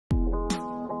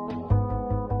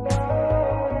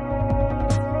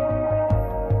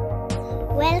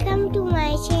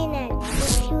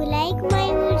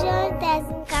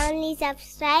Please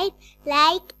subscribe,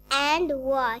 like and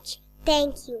watch.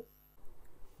 Thank you.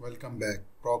 Welcome back.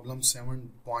 Problem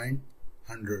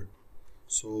 7.100.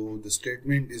 So the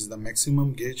statement is the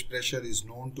maximum gauge pressure is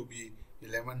known to be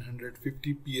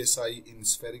 1150 psi in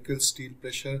spherical steel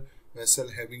pressure vessel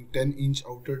having 10-inch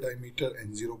outer diameter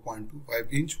and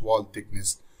 0.25-inch wall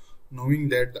thickness. Knowing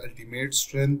that the ultimate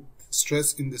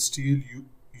stress in the steel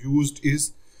used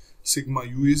is sigma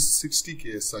u is 60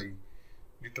 ksi.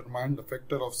 Determine the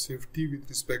factor of safety with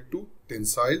respect to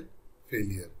tensile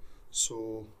failure.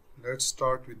 So let's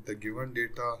start with the given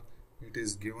data. It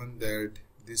is given that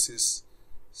this is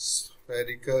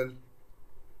spherical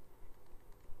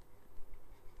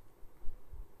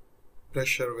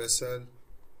pressure vessel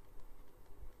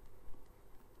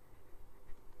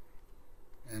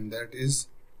and that is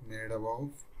made up of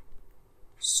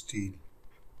steel.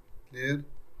 Clear?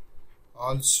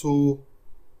 Also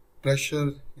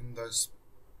pressure in this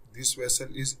vessel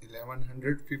is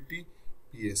 1150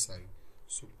 psi.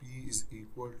 So P is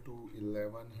equal to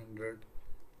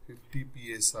 1150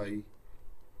 psi.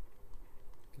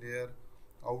 Clear?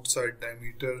 Outside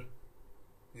diameter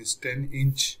is 10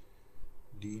 inch.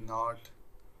 D naught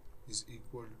is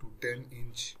equal to 10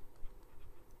 inch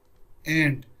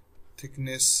and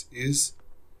thickness is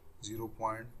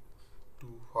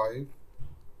 0.25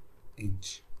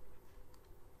 inch.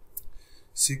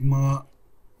 Sigma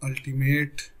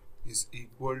ultimate is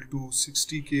equal to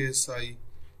 60 ksi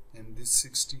and this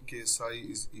 60 ksi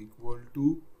is equal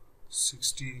to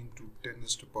 60 into 10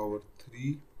 to the power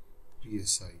 3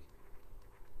 psi.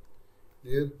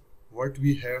 There, what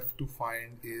we have to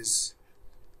find is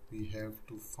we have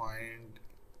to find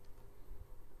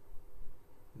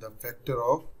the factor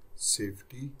of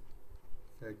safety,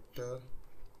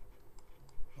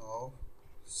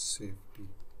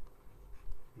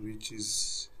 which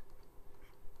is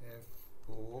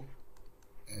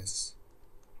FOS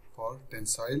for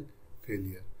tensile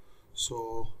failure.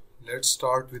 So let's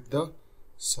start with the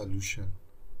solution.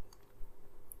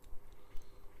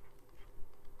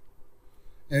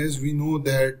 As we know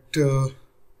that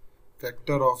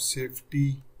factor of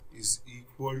safety is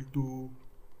equal to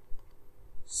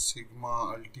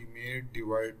sigma ultimate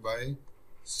divided by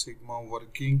sigma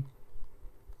working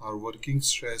or working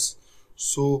stress.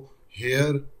 So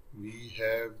here we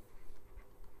have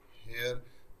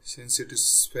since it is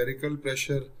spherical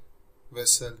pressure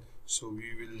vessel, so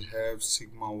we will have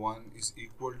sigma 1 is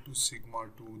equal to sigma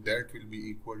 2, that will be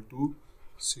equal to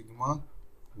sigma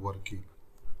working.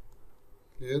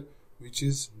 Clear? Which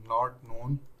is not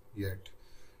known yet,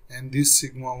 and this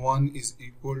sigma 1 is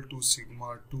equal to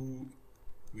sigma 2,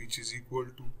 which is equal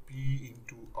to P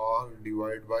into R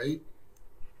divided by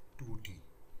 2T.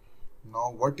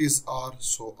 Now what is R?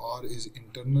 So R is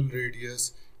internal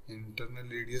radius, and internal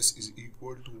radius is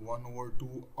equal to 1 over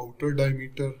 2 outer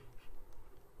diameter,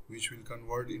 which will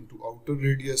convert into outer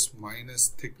radius minus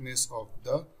thickness of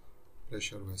the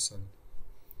pressure vessel.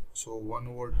 So 1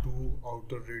 over 2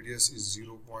 outer radius is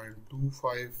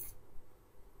 0.25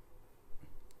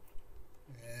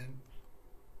 and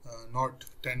not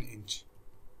 10 inch.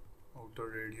 Outer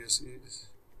radius is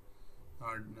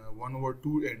 1 over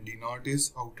 2 and D naught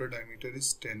is outer diameter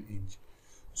is 10 inch.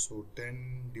 So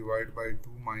 10 divided by 2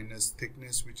 minus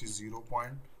thickness, which is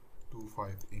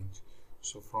 0.25 inch.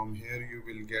 So from here you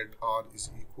will get R is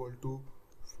equal to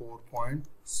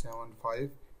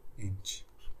 4.75 inch.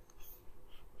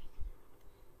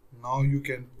 Now you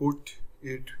can put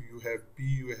it, you have P,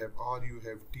 you have R, you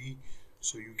have T,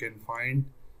 so you can find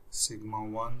sigma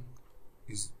 1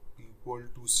 is equal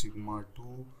to sigma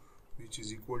 2, which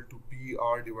is equal to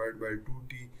PR divided by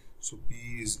 2T. So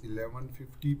P is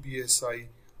 1150 psi,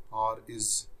 R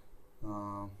is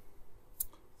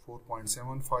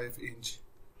 4.75 inch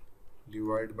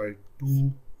divided by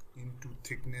 2 into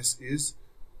thickness is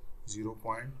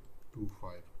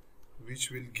 0.25,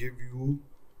 which will give you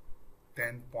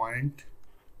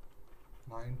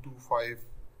 10.925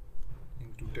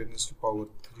 into 10 to the power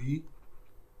 3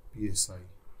 psi.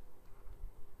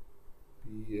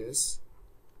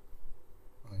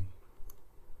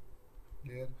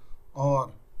 There,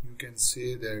 or you can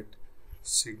say that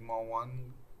sigma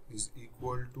 1 is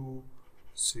equal to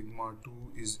sigma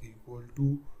 2 is equal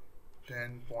to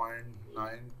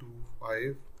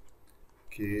 10.925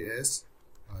 ksi.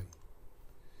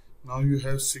 Now you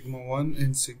have sigma 1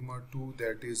 and sigma 2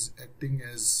 that is acting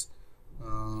as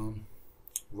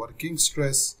working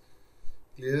stress.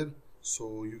 Clear?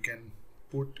 So you can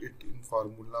put it in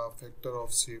formula. Factor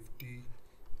of safety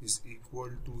is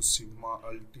equal to sigma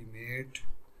ultimate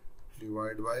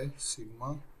divided by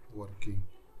sigma working.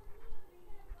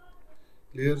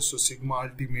 clear? So sigma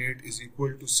ultimate is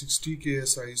equal to 60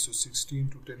 ksi, so 16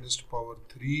 to 10 raised to power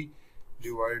 3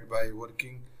 divided by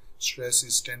working stress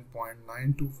is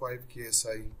 10.925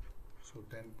 ksi, so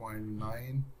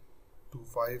 10.925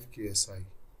 ksi,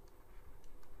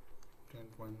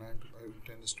 10.925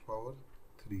 10 raised to power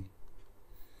 3.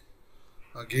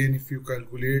 Again, if you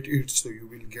calculate it, so you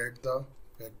will get the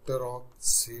factor of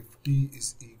safety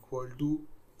is equal to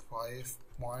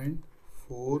 5.49.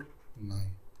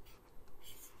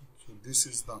 So this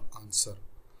is the answer.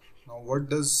 Now what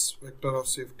does factor of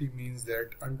safety means? That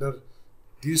under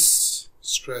this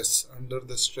stress, under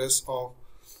the stress of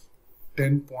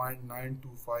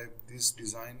 10.925, this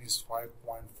design is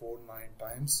 5.49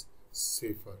 times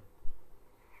safer.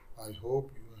 I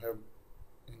hope you have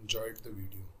enjoyed the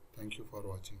video. Thank you for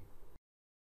watching.